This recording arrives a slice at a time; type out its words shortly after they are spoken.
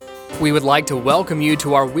We would like to welcome you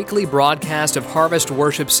to our weekly broadcast of Harvest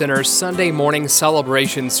Worship Center's Sunday morning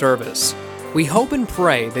celebration service. We hope and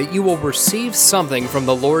pray that you will receive something from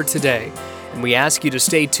the Lord today, and we ask you to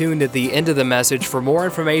stay tuned at the end of the message for more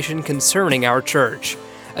information concerning our church.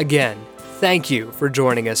 Again, thank you for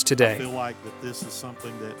joining us today. I feel like that this is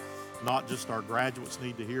something that not just our graduates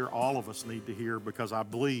need to hear, all of us need to hear, because I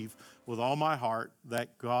believe with all my heart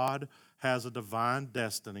that God has a divine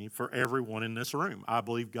destiny for everyone in this room. I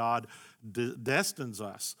believe God destines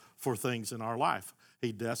us for things in our life.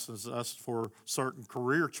 He destines us for certain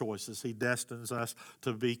career choices. He destines us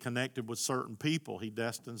to be connected with certain people. He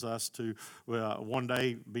destines us to one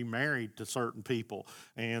day be married to certain people.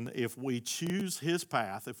 And if we choose His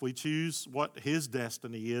path, if we choose what His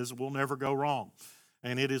destiny is, we'll never go wrong.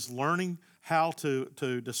 And it is learning how to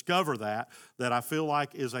discover that I feel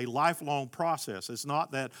like is a lifelong process. It's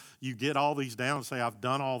not that you get all these down and say, I've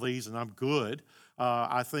done all these and I'm good.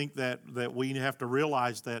 I think that we have to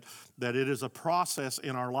realize that it is a process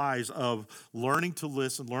in our lives of learning to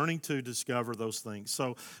listen, learning to discover those things.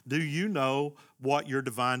 So do you know what your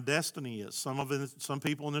divine destiny is? Some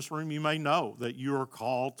people in this room, you may know that you are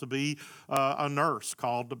called to be a nurse,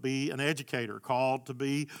 called to be an educator, called to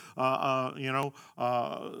be,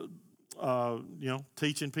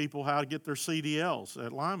 teaching people how to get their CDLs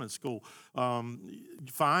at Lyman School.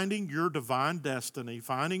 Finding your divine destiny,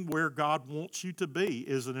 finding where God wants you to be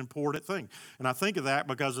is an important thing. And I think of that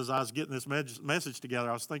because as I was getting this message together,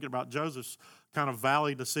 I was thinking about Joseph's kind of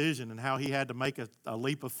valley decision and how he had to make a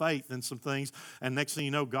leap of faith in some things. And next thing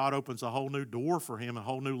you know, God opens a whole new door for him, a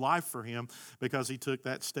whole new life for him, because he took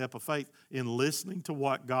that step of faith in listening to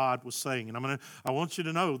what God was saying. And I want you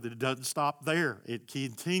to know that it doesn't stop there. It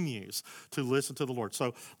continues to listen to the Lord.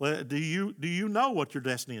 So do you know what your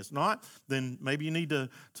destiny is? Not? Then maybe you need to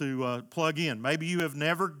plug in. Maybe you have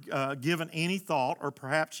never given any thought, or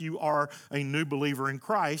perhaps you are a new believer in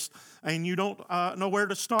Christ and you don't know where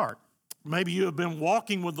to start. Maybe you have been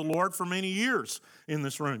walking with the Lord for many years in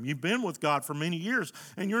this room. You've been with God for many years,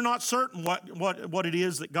 and you're not certain what it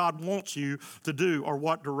is that God wants you to do or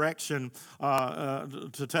what direction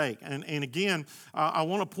to take. And again, I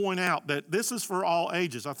want to point out that this is for all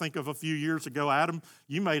ages. I think of a few years ago, Adam,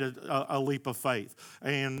 you made a leap of faith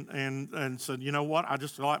and said, you know what, I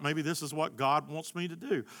just feel like maybe this is what God wants me to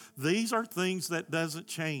do. These are things that doesn't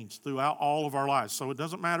change throughout all of our lives. So it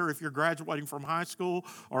doesn't matter if you're graduating from high school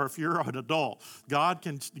or if you're an adult.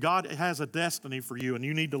 God has a destiny for you, and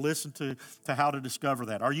you need to listen to how to discover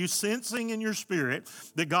that. Are you sensing in your spirit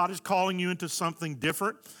that God is calling you into something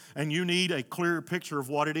different, and you need a clearer picture of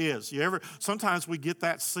what it is? Sometimes we get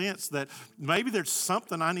that sense that maybe there's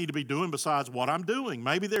something I need to be doing besides what I'm doing.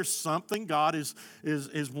 Maybe there's something God is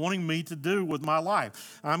wanting me to do with my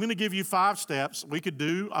life. I'm going to give you 5 steps. We could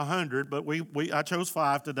do 100, but I chose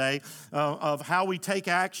 5 today of how we take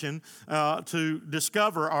action to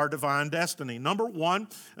discover our divine destiny. Number 1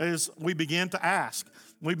 is we begin to ask.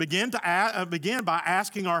 We begin by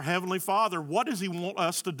asking our Heavenly Father, what does He want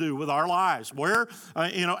us to do with our lives?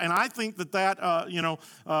 And I think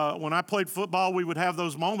when I played football, we would have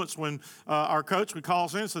those moments when our coach would call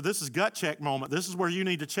us in and say, this is gut check moment. This is where you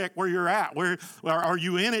need to check where you're at. Where are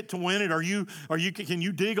you in it to win it? Can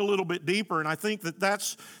you dig a little bit deeper? And I think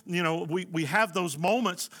that's, we have those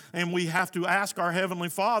moments, and we have to ask our Heavenly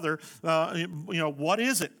Father, what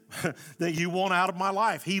is it that you want out of my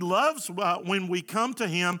life? He loves when we come to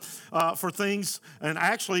Him for things, and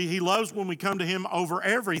actually He loves when we come to Him over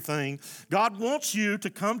everything. God wants you to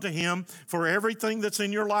come to Him for everything that's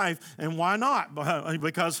in your life, and why not?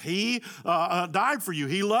 Because He died for you.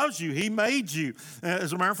 He loves you. He made you.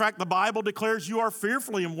 As a matter of fact, the Bible declares you are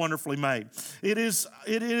fearfully and wonderfully made. It is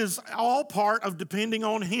all part of depending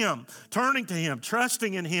on Him, turning to Him,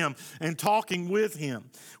 trusting in Him, and talking with Him.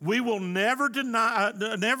 We will never deny,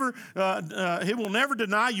 He will never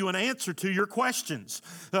deny you an answer to your questions.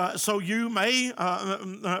 So you may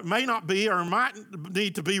not be or might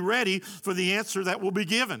need to be ready for the answer that will be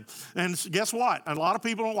given. And guess what? A lot of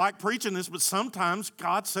people don't like preaching this, but sometimes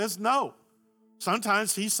God says no.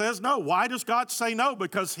 Sometimes He says no. Why does God say no?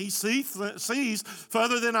 Because He sees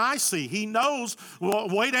further than I see. He knows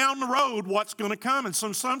way down the road what's going to come. And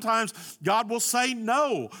so sometimes God will say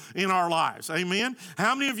no in our lives. Amen?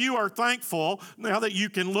 How many of you are thankful now that you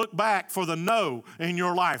can look back for the no in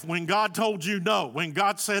your life? When God told you no, when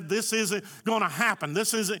God said this isn't going to happen,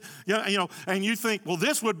 this isn't, and you think, well,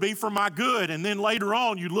 this would be for my good. And then later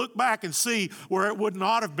on, you look back and see where it would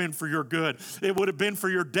not have been for your good. It would have been for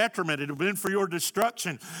your detriment. It would have been for your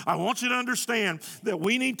destruction. I want you to understand that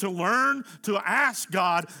we need to learn to ask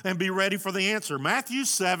God and be ready for the answer. Matthew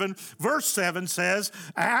 7, verse 7 says,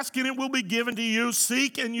 ask and it will be given to you,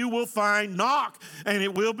 seek and you will find, knock and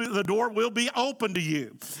the door will be open to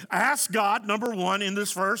you. Ask God, number one in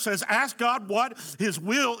this verse says, ask God what his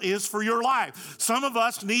will is for your life. Some of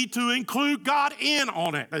us need to include God in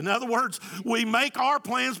on it. In other words, we make our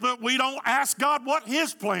plans, but we don't ask God what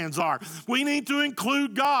his plans are. We need to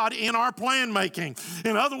include God in our plan making.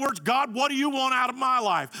 In other words, God, what do you want out of my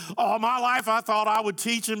life? All my life, I thought I would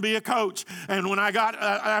teach and be a coach. And when I got,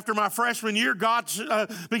 after my freshman year, God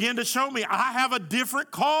began to show me, I have a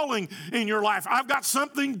different calling in your life. I've got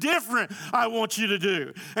something different I want you to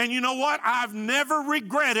do. And you know what? I've never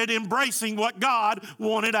regretted embracing what God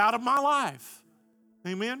wanted out of my life.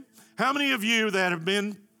 Amen? How many of you that have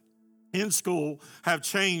been in school have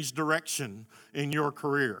changed direction in your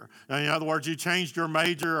career? In other words, you changed your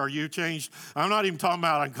major or you changed, I'm not even talking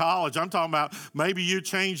about in college, I'm talking about maybe you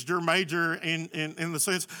changed your major in the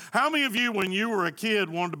sense, how many of you when you were a kid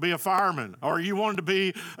wanted to be a fireman or you wanted to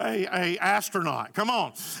be a astronaut? Come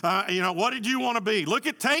on. What did you want to be?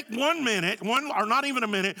 Take 1 minute, or not even a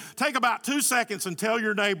minute, take about 2 seconds and tell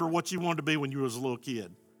your neighbor what you wanted to be when you was a little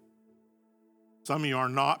kid. Some of you are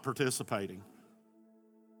not participating.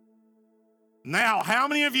 Now, how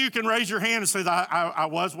many of you can raise your hand and say that I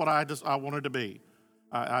was what I wanted to be?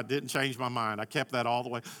 I didn't change my mind. I kept that all the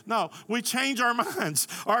way. No, we change our minds.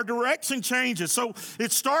 Our direction changes. So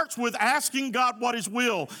it starts with asking God what his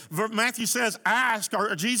will. Matthew says, ask,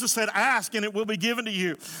 or Jesus said, ask, and it will be given to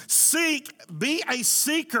you. Seek, be a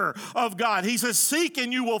seeker of God. He says, seek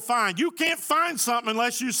and you will find. You can't find something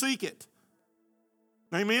unless you seek it.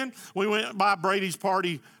 Amen. We went by Brady's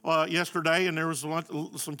party yesterday, and there was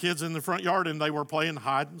some kids in the front yard, and they were playing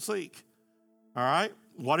hide and seek. All right.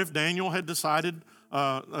 What if Daniel had decided,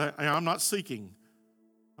 I'm not seeking.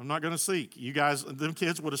 I'm not going to seek. You guys, them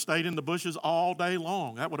kids would have stayed in the bushes all day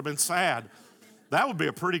long. That would have been sad. That would be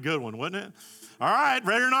a pretty good one, wouldn't it? All right,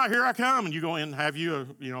 ready or not, here I come. And you go in and have you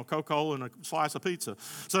a Coca-Cola and a slice of pizza.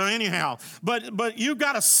 So anyhow, but you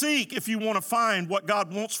got to seek if you want to find what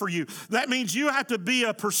God wants for you. That means you have to be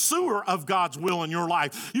a pursuer of God's will in your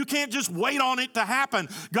life. You can't just wait on it to happen.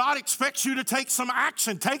 God expects you to take some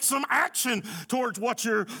action. Take some action towards what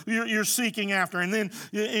you're seeking after. And then,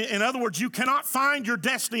 in other words, you cannot find your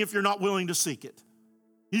destiny if you're not willing to seek it.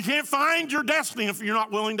 You can't find your destiny if you're not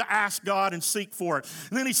willing to ask God and seek for it.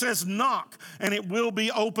 And then he says, knock, and it will be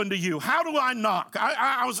open to you. How do I knock?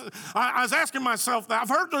 I was asking myself, I've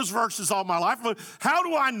heard those verses all my life, but how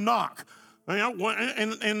do I knock?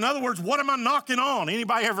 In other words, what am I knocking on?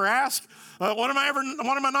 Anybody ever ask? What am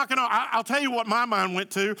I knocking on? I'll tell you what my mind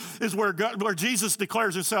went to is where Jesus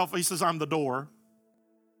declares himself. He says, I'm the door.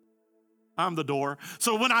 I'm the door.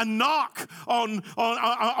 So when I knock on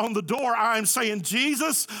the door, I'm saying,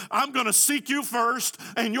 Jesus, I'm going to seek you first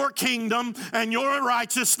and your kingdom and your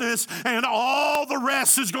righteousness, and all the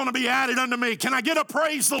rest is going to be added unto me. Can I get a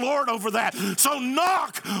praise the Lord over that? So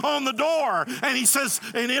knock on the door, and he says,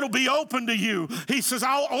 and it'll be open to you. He says,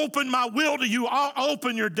 I'll open my will to you. I'll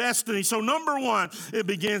open your destiny. So number one, it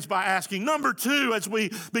begins by asking. Number two, as we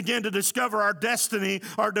begin to discover our destiny,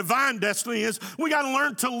 our divine destiny, is we got to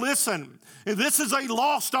learn to listen. And this is a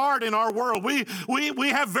lost art in our world. We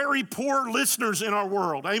have very poor listeners in our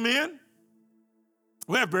world. Amen?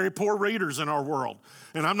 We have very poor readers in our world.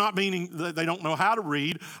 And I'm not meaning that they don't know how to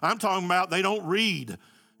read. I'm talking about they don't read.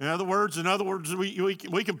 In other words,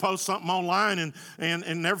 we can post something online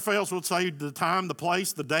and never fails we'll say the time, the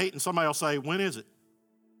place, the date, and somebody will say, when is it?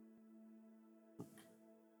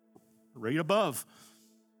 Read above.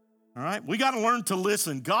 All right, we got to learn to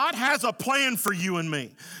listen. God has a plan for you and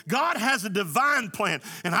me. God has a divine plan.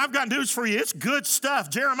 And I've got news for you. It's good stuff.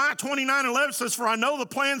 Jeremiah 29:11 says, for I know the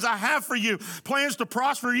plans I have for you, plans to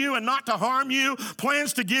prosper you and not to harm you,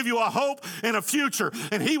 plans to give you a hope and a future.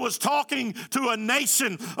 And he was talking to a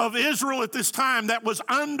nation of Israel at this time that was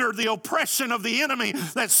under the oppression of the enemy,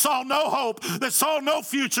 that saw no hope, that saw no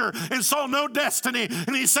future, and saw no destiny.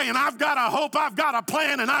 And he's saying, I've got a hope, I've got a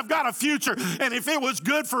plan, and I've got a future. And if it was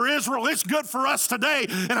good for Israel, it's good for us today.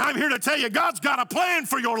 And I'm here to tell you, God's got a plan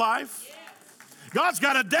for your life. God's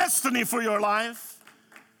got a destiny for your life.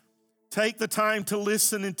 Take the time to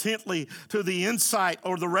listen intently to the insight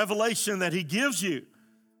or the revelation that he gives you.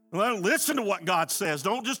 Well, listen to what God says.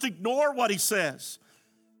 Don't just ignore what he says.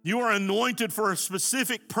 You are anointed for a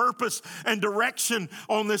specific purpose and direction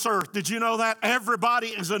on this earth. Did you know that? Everybody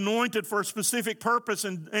is anointed for a specific purpose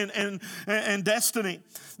and destiny.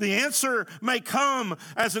 The answer may come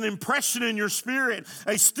as an impression in your spirit,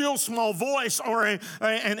 a still small voice, or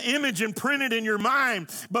an image imprinted in your mind.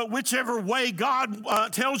 But whichever way God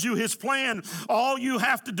tells you his plan, all you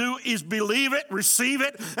have to do is believe it, receive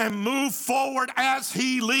it, and move forward as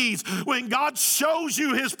he leads. When God shows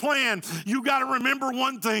you his plan, you got to remember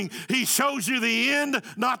one thing. He shows you the end,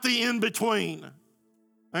 not the in-between.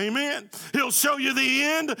 Amen. He'll show you the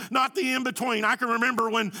end, not the in-between. I can remember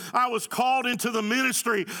when I was called into the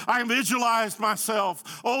ministry, I visualized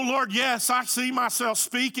myself. Oh, Lord, yes, I see myself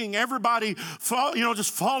speaking. Everybody,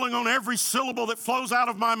 just falling on every syllable that flows out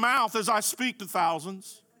of my mouth as I speak to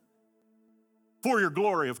thousands. For your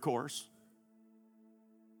glory, of course.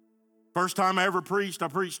 First time I ever preached, I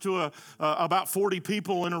preached to about 40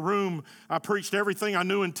 people in a room. I preached everything I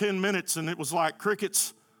knew in 10 minutes, and it was like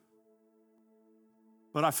crickets.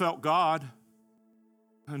 But I felt God.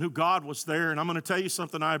 I knew God was there, and I'm going to tell you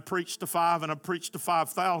something. I had preached to 5, and I preached to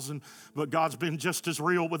 5,000, but God's been just as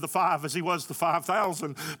real with the 5 as he was the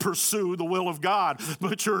 5,000. Pursue the will of God.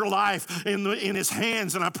 Put your life in his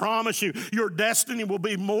hands, and I promise you, your destiny will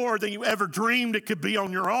be more than you ever dreamed it could be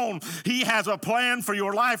on your own. He has a plan for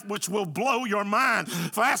your life which will blow your mind.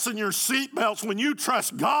 Fasten your seatbelts. When you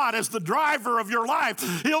trust God as the driver of your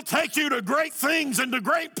life, he'll take you to great things and to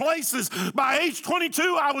great places. By age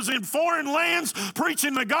 22, I was in foreign lands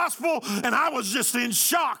preaching the gospel, and I was just in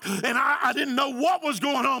shock, and I didn't know what was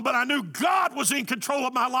going on, but I knew God was in control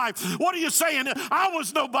of my life. What are you saying? I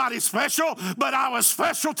was nobody special, but I was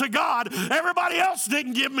special to God. Everybody else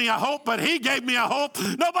didn't give me a hope, but he gave me a hope.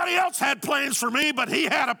 Nobody else had plans for me, but he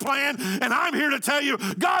had a plan, and I'm here to tell you,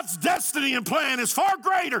 God's destiny and plan is far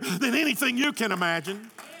greater than anything you can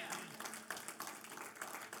imagine.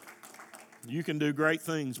 You can do great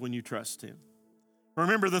things when you trust him.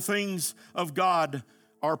 Remember, the things of God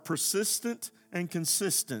are persistent and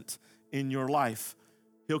consistent in your life.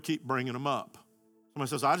 He'll keep bringing them up. Somebody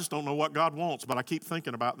says, I just don't know what God wants, but I keep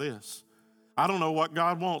thinking about this. I don't know what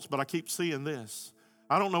God wants, but I keep seeing this.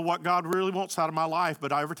 I don't know what God really wants out of my life,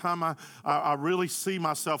 but every time I really see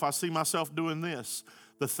myself, I see myself doing this.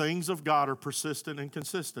 The things of God are persistent and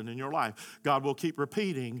consistent in your life. God will keep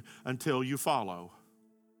repeating until you follow.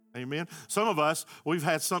 Amen. Some of us, we've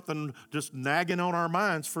had something just nagging on our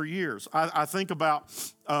minds for years. I think about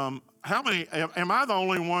am I the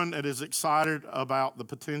only one that is excited about the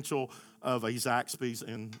potential of a Zaxby's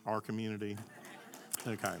in our community?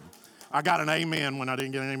 Okay. I got an amen when I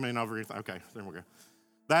didn't get an amen over here. Okay, there we go.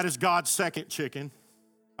 That is God's second chicken.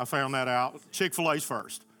 I found that out. Chick-fil-A's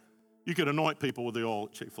first. You could anoint people with the oil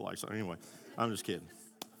at Chick-fil-A. So anyway, I'm just kidding.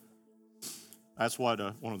 That's what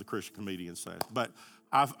one of the Christian comedians said. But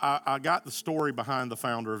I got the story behind the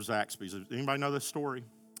founder of Zaxby's. Anybody know this story?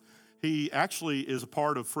 He actually is a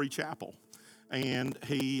part of Free Chapel, and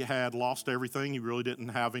he had lost everything. He really didn't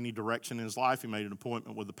have any direction in his life. He made an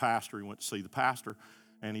appointment with the pastor. He went to see the pastor,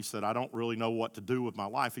 and he said, I don't really know what to do with my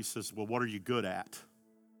life. He says, well, what are you good at?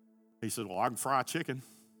 He said, well, I can fry chicken.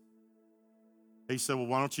 He said, well,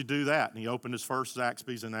 why don't you do that? And he opened his first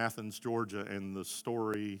Zaxby's in Athens, Georgia, and the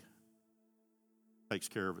story takes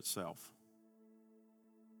care of itself.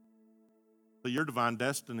 So your divine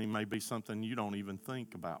destiny may be something you don't even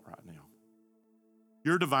think about right now.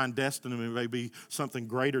 Your divine destiny may be something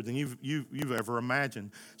greater than you've ever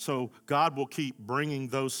imagined. So God will keep bringing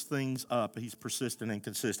those things up. He's persistent and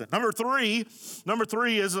consistent. Number three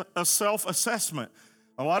is a self-assessment.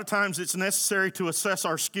 A lot of times it's necessary to assess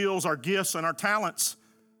our skills, our gifts, and our talents,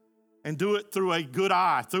 and do it through a good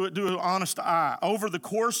eye, do an honest eye. Over the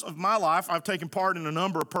course of my life, I've taken part in a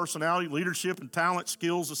number of personality, leadership, and talent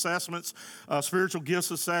skills assessments, spiritual gifts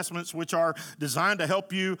assessments, which are designed to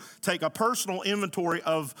help you take a personal inventory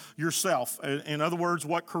of yourself. In other words,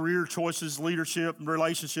 what career choices, leadership,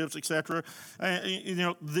 relationships, etc.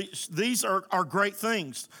 These are great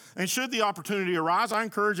things. And should the opportunity arise, I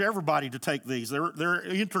encourage everybody to take these. They're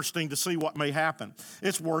interesting to see what may happen.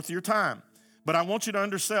 It's worth your time. But I want you to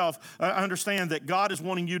understand that God is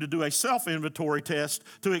wanting you to do a self-inventory test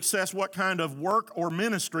to assess what kind of work or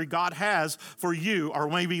ministry God has for you or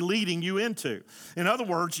may be leading you into. In other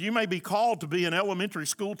words, you may be called to be an elementary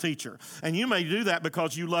school teacher, and you may do that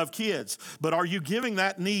because you love kids. But are you giving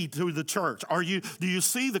that need to the church? Do you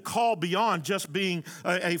see the call beyond just being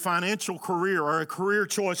a financial career or a career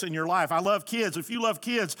choice in your life? I love kids. If you love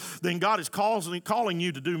kids, then God is calling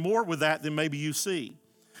you to do more with that than maybe you see.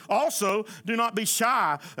 Also, do not be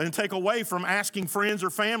shy and take away from asking friends or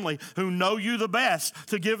family who know you the best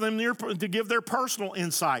to give their personal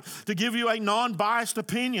insight, to give you a non-biased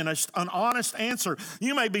opinion, an honest answer.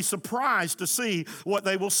 You may be surprised to see what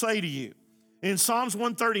they will say to you. In Psalms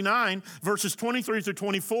 139, verses 23 through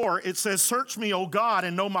 24, it says, "Search me, O God,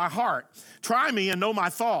 and know my heart. Try me and know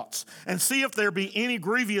my thoughts, and see if there be any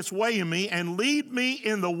grievous way in me, and lead me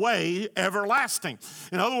in the way everlasting."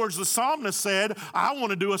 In other words, the psalmist said, I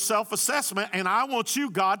want to do a self-assessment, and I want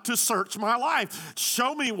you, God, to search my life.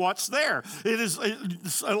 Show me what's there.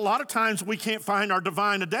 A lot of times we can't find our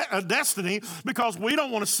divine destiny because we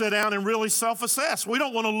don't want to sit down and really self-assess. We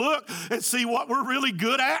don't want to look and see what we're really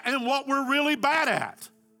good at and what we're really bad at.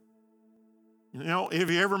 You know,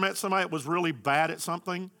 have you ever met somebody that was really bad at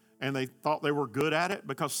something and they thought they were good at it?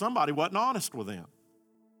 Because somebody wasn't honest with them.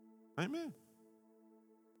 Amen.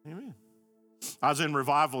 Amen. I was in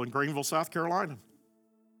revival in Greenville, South Carolina.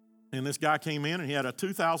 And this guy came in and he had a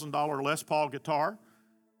 $2,000 Les Paul guitar.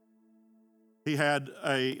 He had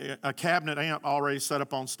a cabinet amp already set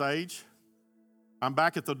up on stage. I'm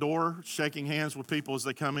back at the door shaking hands with people as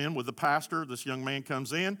they come in with the pastor. This young man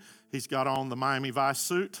comes in. He's got on the Miami Vice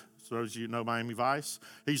suit. So as you know, Miami Vice.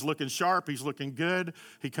 He's looking sharp. He's looking good.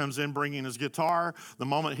 He comes in bringing his guitar. The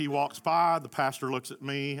moment he walks by, the pastor looks at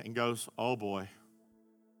me and goes, "Oh, boy."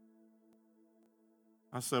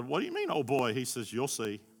 I said, "What do you mean, oh, boy?" He says, "You'll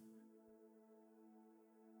see."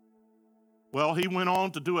 Well, he went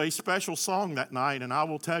on to do a special song that night, and I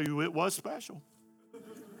will tell you it was special.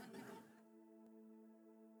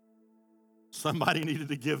 Somebody needed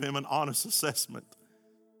to give him an honest assessment.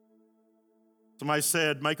 Somebody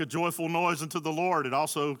said, "Make a joyful noise unto the Lord." It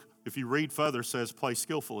also, if you read further, says, "Play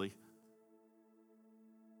skillfully."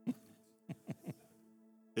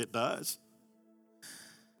 It does.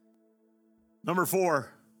 Number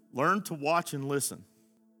 4, learn to watch and listen.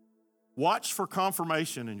 Watch for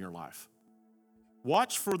confirmation in your life.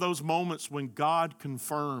 Watch for those moments when God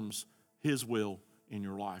confirms His will in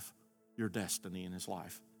your life, your destiny in His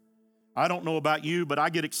life. I don't know about you, but I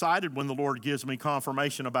get excited when the Lord gives me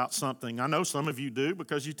confirmation about something. I know some of you do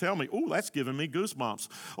because you tell me, "Oh, that's giving me goosebumps.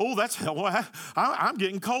 Oh, I'm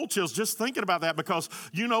getting cold chills just thinking about that," because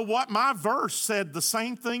you know what? My verse said the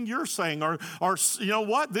same thing you're saying, or you know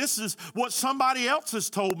what? This is what somebody else has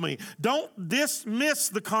told me. Don't dismiss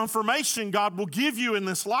the confirmation God will give you in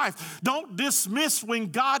this life. Don't dismiss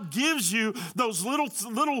when God gives you those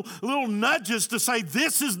little nudges to say,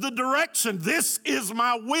 "This is the direction. This is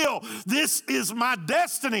my will. This is my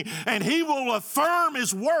destiny." And He will affirm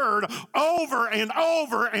His word over and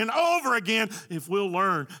over and over again if we'll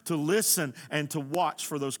learn to listen and to watch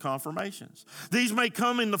for those confirmations. These may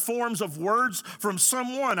come in the forms of words from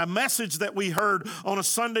someone, a message that we heard on a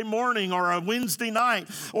Sunday morning or a Wednesday night,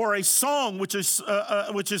 or a song which is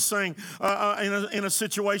sang in a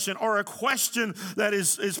situation, or a question that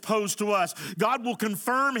is posed to us. God will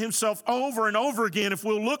confirm Himself over and over again if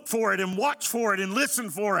we'll look for it and watch for it and listen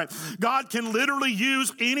for it. God can literally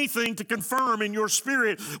use anything to confirm in your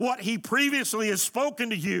spirit what He previously has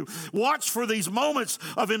spoken to you. Watch for these moments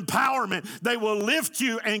of empowerment. They will lift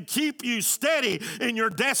you and keep you steady in your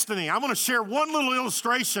destiny. I'm going to share one little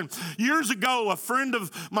illustration. Years ago, a friend of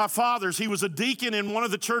my father's, he was a deacon in one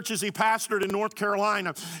of the churches he pastored in North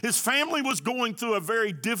Carolina. His family was going through a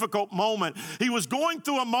very difficult moment. He was going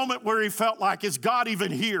through a moment where he felt like, is God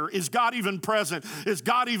even here? Is God even present? Is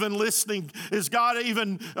God even listening? Is God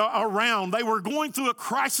even around? They were going through a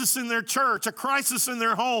crisis in their church, a crisis in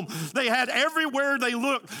their home. They had everywhere they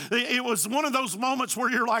looked. It was one of those moments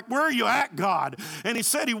where you're like, "Where are you at, God?" And he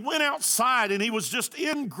said he went outside and he was just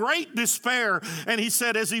in great despair. And he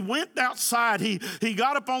said as he went outside, he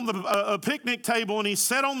got up on the picnic table and he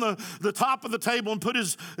sat on the top of the table and put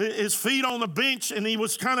his feet on the bench, and he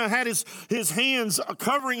was kind of had his hands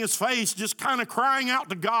covering his face, just kind of crying out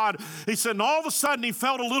to God. He said, and all of a sudden he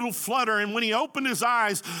felt a little flutter, and when he opened his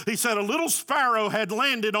eyes, he said a little sparrow had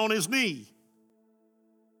landed on his knee.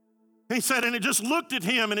 He said, and it just looked at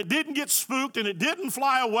him, and it didn't get spooked, and it didn't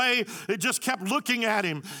fly away. It just kept looking at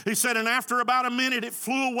him. He said, and after about a minute, it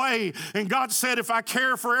flew away. And God said, if I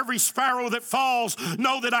care for every sparrow that falls,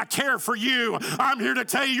 know that I care for you. I'm here to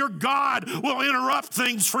tell you, your God will interrupt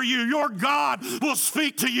things for you. Your God will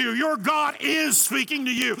speak to you. Your God is speaking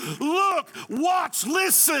to you. Look, watch,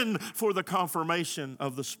 listen for the confirmation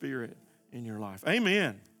of the Spirit in your life.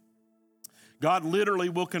 Amen. God literally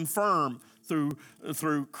will confirm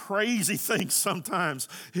through crazy things sometimes,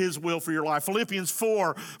 his will for your life. Philippians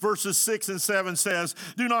 4, verses 6 and 7 says,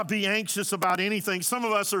 do not be anxious about anything. Some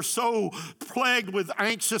of us are so plagued with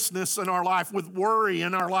anxiousness in our life, with worry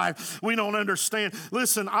in our life, we don't understand.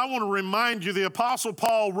 Listen, I want to remind you, the Apostle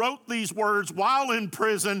Paul wrote these words while in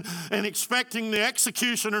prison and expecting the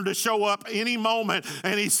executioner to show up any moment,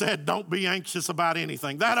 and he said, don't be anxious about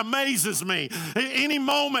anything. That amazes me. Any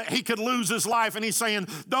moment he could lose his life, and he's saying,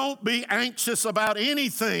 don't be anxious about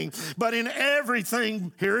anything, but in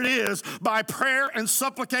everything, here it is, by prayer and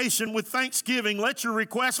supplication with thanksgiving, let your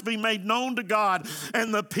requests be made known to God,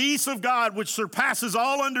 and the peace of God, which surpasses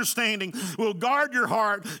all understanding, will guard your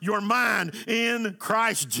heart, your mind in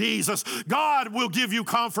Christ Jesus. God will give you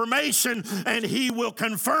confirmation, and he will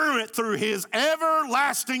confirm it through his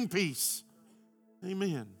everlasting peace.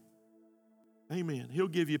 Amen. Amen. He'll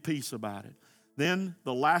give you peace about it. Then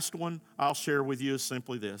the last one I'll share with you is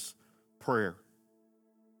simply this: prayer.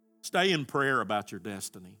 Stay in prayer about your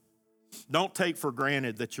destiny. Don't take for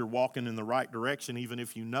granted that you're walking in the right direction, even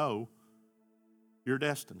if you know your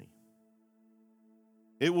destiny.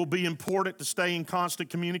 It will be important to stay in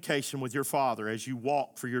constant communication with your Father as you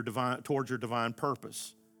walk towards your divine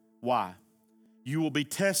purpose. Why? You will be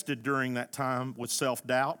tested during that time with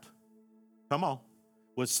self-doubt. Come on.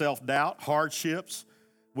 With self-doubt, hardships,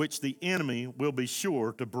 which the enemy will be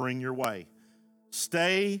sure to bring your way.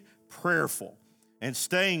 Stay prayerful, and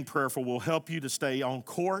staying prayerful will help you to stay on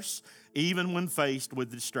course even when faced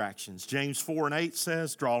with distractions. James 4 and 8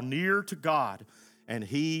 says, draw near to God, and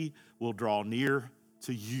he will draw near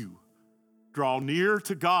to you. Draw near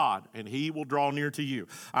to God, and he will draw near to you.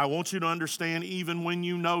 I want you to understand, even when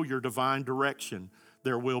you know your divine direction,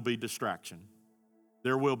 there will be distraction.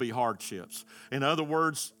 There will be hardships. In other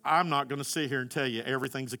words, I'm not going to sit here and tell you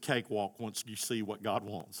everything's a cakewalk once you see what God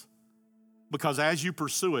wants. Because as you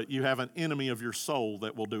pursue it, you have an enemy of your soul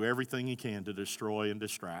that will do everything he can to destroy and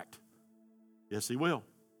distract. Yes, he will.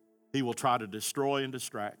 He will try to destroy and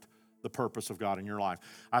distract the purpose of God in your life.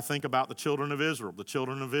 I think about the children of Israel. The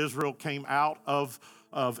children of Israel came out of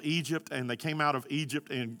Egypt, and they came out of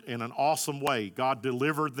Egypt in an awesome way. God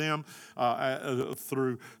delivered them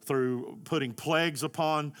through putting plagues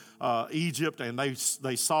upon Egypt, and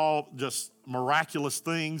they saw just miraculous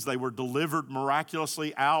things. They were delivered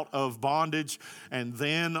miraculously out of bondage, and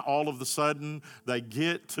then all of a sudden they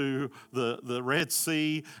get to the Red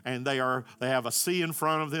Sea, and they have a sea in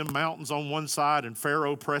front of them, mountains on one side, and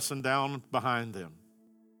Pharaoh pressing down behind them.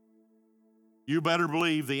 You better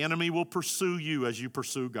believe the enemy will pursue you as you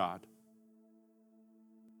pursue God.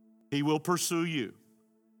 He will pursue you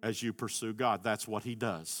as you pursue God. That's what he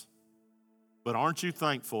does. But aren't you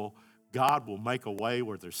thankful God will make a way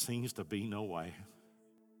where there seems to be no way?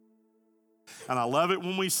 And I love it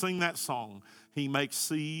when we sing that song, he makes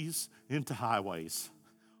seas into highways.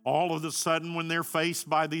 All of a sudden, when they're faced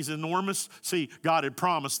by these enormous, God had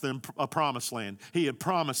promised them a promised land. He had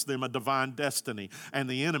promised them a divine destiny, and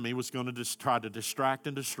the enemy was going to just try to distract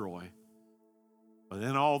and destroy. But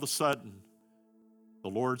then all of a sudden, the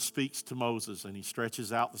Lord speaks to Moses, and he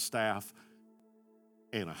stretches out the staff,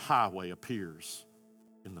 and a highway appears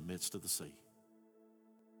in the midst of the sea.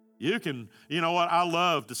 You know what? I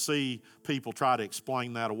love to see people try to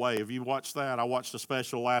explain that away. Have you watched that? I watched a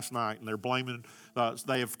special last night, and they're blaming,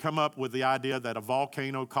 they have come up with the idea that a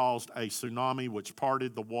volcano caused a tsunami which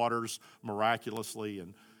parted the waters miraculously,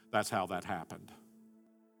 and that's how that happened.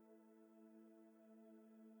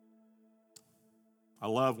 I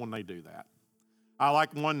love when they do that. I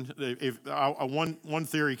like one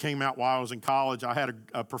theory came out while I was in college. I had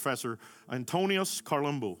a professor, Antonios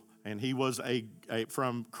Carlimbou, and he was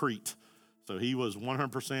from Crete. So he was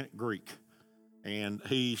 100% Greek. And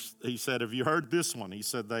he said, have you heard this one? He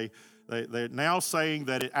said they're now saying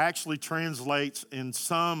that it actually translates in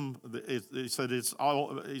some, he said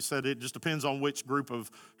it just depends on which group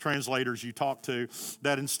of translators you talk to,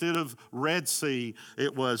 that instead of Red Sea,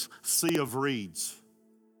 it was Sea of Reeds.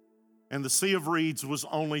 And the Sea of Reeds was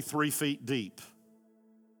only 3 feet deep.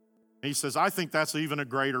 He says, I think that's even a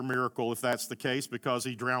greater miracle if that's the case, because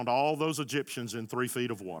he drowned all those Egyptians in 3 feet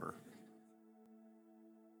of water.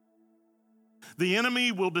 The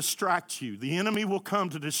enemy will distract you. The enemy will come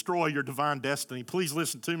to destroy your divine destiny. Please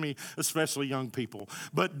listen to me, especially young people.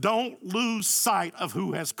 But don't lose sight of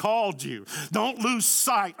who has called you. Don't lose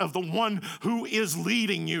sight of the one who is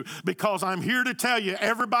leading you, because I'm here to tell you,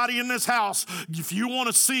 everybody in this house, if you want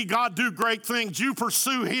to see God do great things, you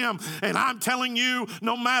pursue him. And I'm telling you,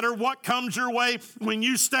 no matter what comes your way, when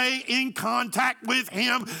you stay in contact with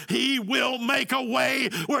him, he will make a way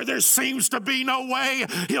where there seems to be no way.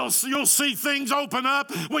 You'll see things things open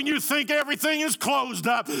up when you think everything is closed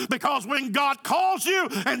up. Because when God calls you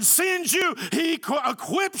and sends you, He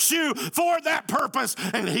equips you for that purpose,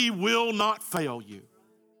 and He will not fail you.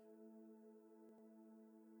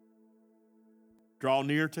 Draw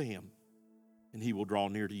near to Him, and He will draw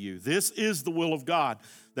near to you. This is the will of God,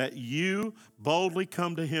 that you boldly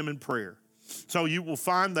come to Him in prayer. So you will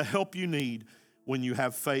find the help you need when you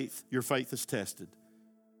have faith. Your faith is tested.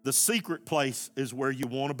 The secret place is where you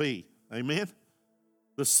want to be. Amen?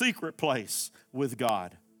 The secret place with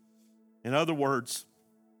God. In other words,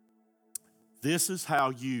 this is how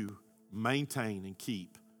you maintain and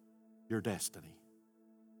keep your destiny.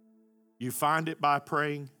 You find it by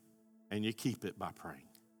praying, and you keep it by praying.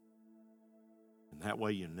 And that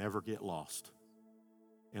way you never get lost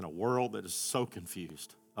in a world that is so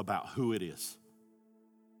confused about who it is.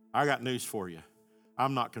 I got news for you.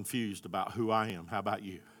 I'm not confused about who I am. How about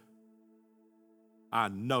you? I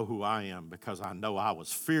know who I am because I know I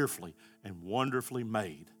was fearfully and wonderfully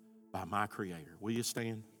made by my Creator. Will you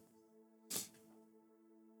stand?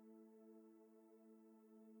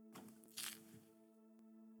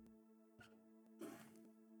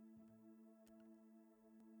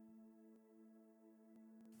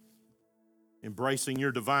 Embracing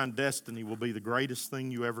your divine destiny will be the greatest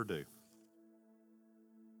thing you ever do.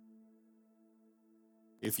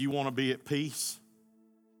 If you want to be at peace,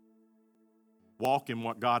 walk in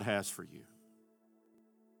what God has for you.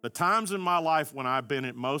 The times in my life when I've been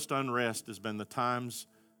at most unrest has been the times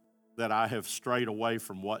that I have strayed away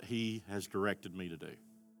from what He has directed me to do.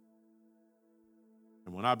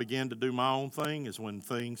 And when I began to do my own thing is when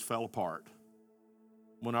things fell apart.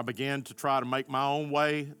 When I began to try to make my own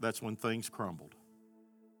way, that's when things crumbled.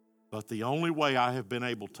 But the only way I have been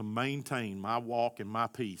able to maintain my walk and my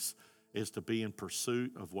peace is to be in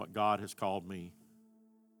pursuit of what God has called me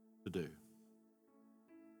to do.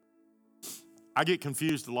 I get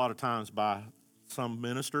confused a lot of times by some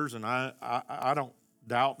ministers, and I don't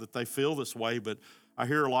doubt that they feel this way, but I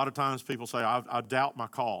hear a lot of times people say, I doubt my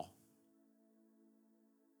call.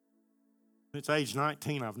 It's age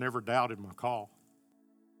 19, I've never doubted my call.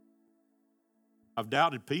 I've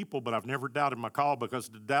doubted people, but I've never doubted my call, because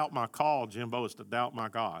to doubt my call, Jimbo, is to doubt my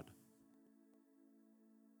God.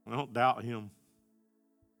 I don't doubt Him.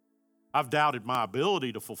 I've doubted my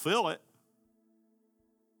ability to fulfill it.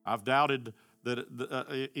 I've doubted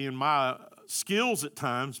that in my skills at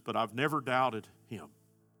times, but I've never doubted Him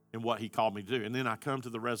and what He called me to do. And then I come to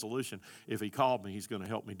the resolution, if He called me, He's going to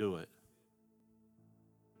help me do it.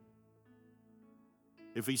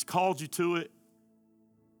 If He's called you to it,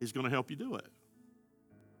 He's going to help you do it.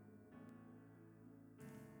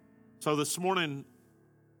 So this morning,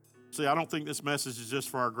 see, I don't think this message is just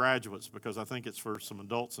for our graduates, because I think it's for some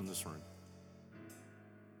adults in this room.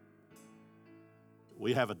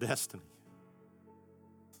 We have a destiny.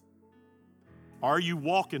 Are you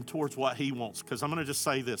walking towards what He wants? Because I'm going to just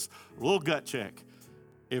say this, a little gut check.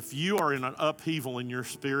 If you are in an upheaval in your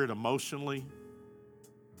spirit emotionally,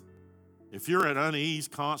 if you're at unease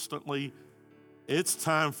constantly, it's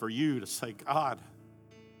time for you to say, God,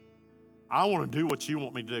 I want to do what you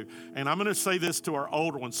want me to do. And I'm going to say this to our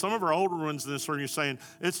older ones. Some of our older ones in this room, you're saying,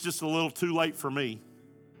 it's just a little too late for me.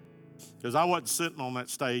 Because I wasn't sitting on that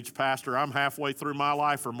stage, Pastor. I'm halfway through my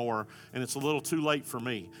life or more, and it's a little too late for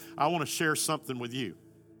me. I want to share something with you.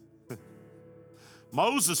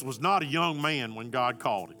 Moses was not a young man when God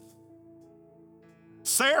called him.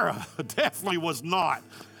 Sarah definitely was not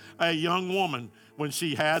a young woman when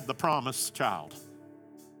she had the promised child.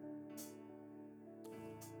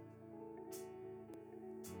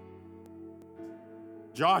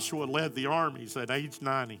 Joshua led the armies at age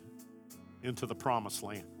 90 into the promised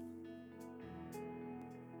land.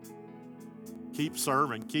 Keep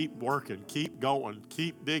serving, keep working, keep going,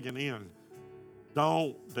 keep digging in.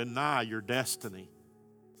 Don't deny your destiny.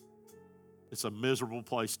 It's a miserable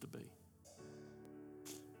place to be.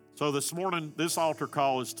 So this morning, this altar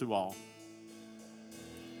call is to all.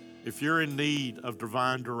 If you're in need of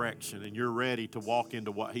divine direction and you're ready to walk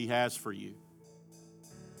into what He has for you,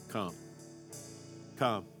 come.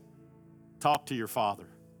 Come. Talk to your Father.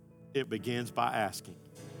 It begins by asking.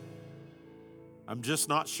 I'm just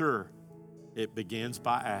not sure. It begins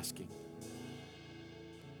by asking.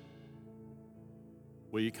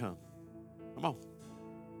 Will you come? Come on.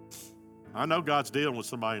 I know God's dealing with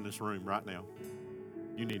somebody in this room right now.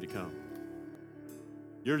 You need to come.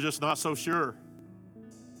 You're just not so sure.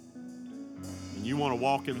 And you want to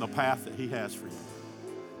walk in the path that He has for you.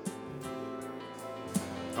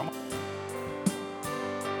 Come on.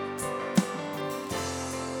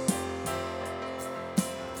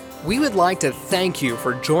 We would like to thank you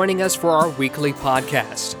for joining us for our weekly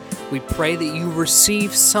podcast. We pray that you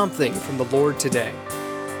receive something from the Lord today.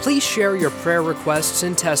 Please share your prayer requests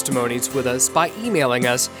and testimonies with us by emailing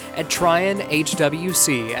us at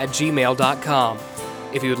trionhwc@gmail.com.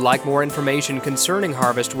 If you would like more information concerning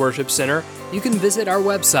Harvest Worship Center, you can visit our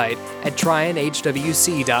website at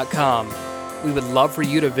trionhwc.com. We would love for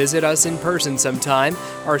you to visit us in person sometime.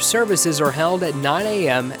 Our services are held at 9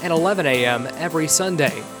 a.m. and 11 a.m. every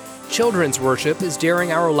Sunday. Children's worship is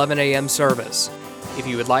during our 11 a.m. service. If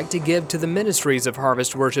you would like to give to the ministries of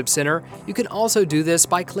Harvest Worship Center, you can also do this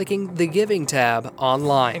by clicking the Giving tab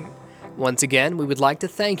online. Once again, we would like to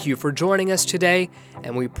thank you for joining us today,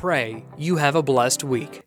 and we pray you have a blessed week.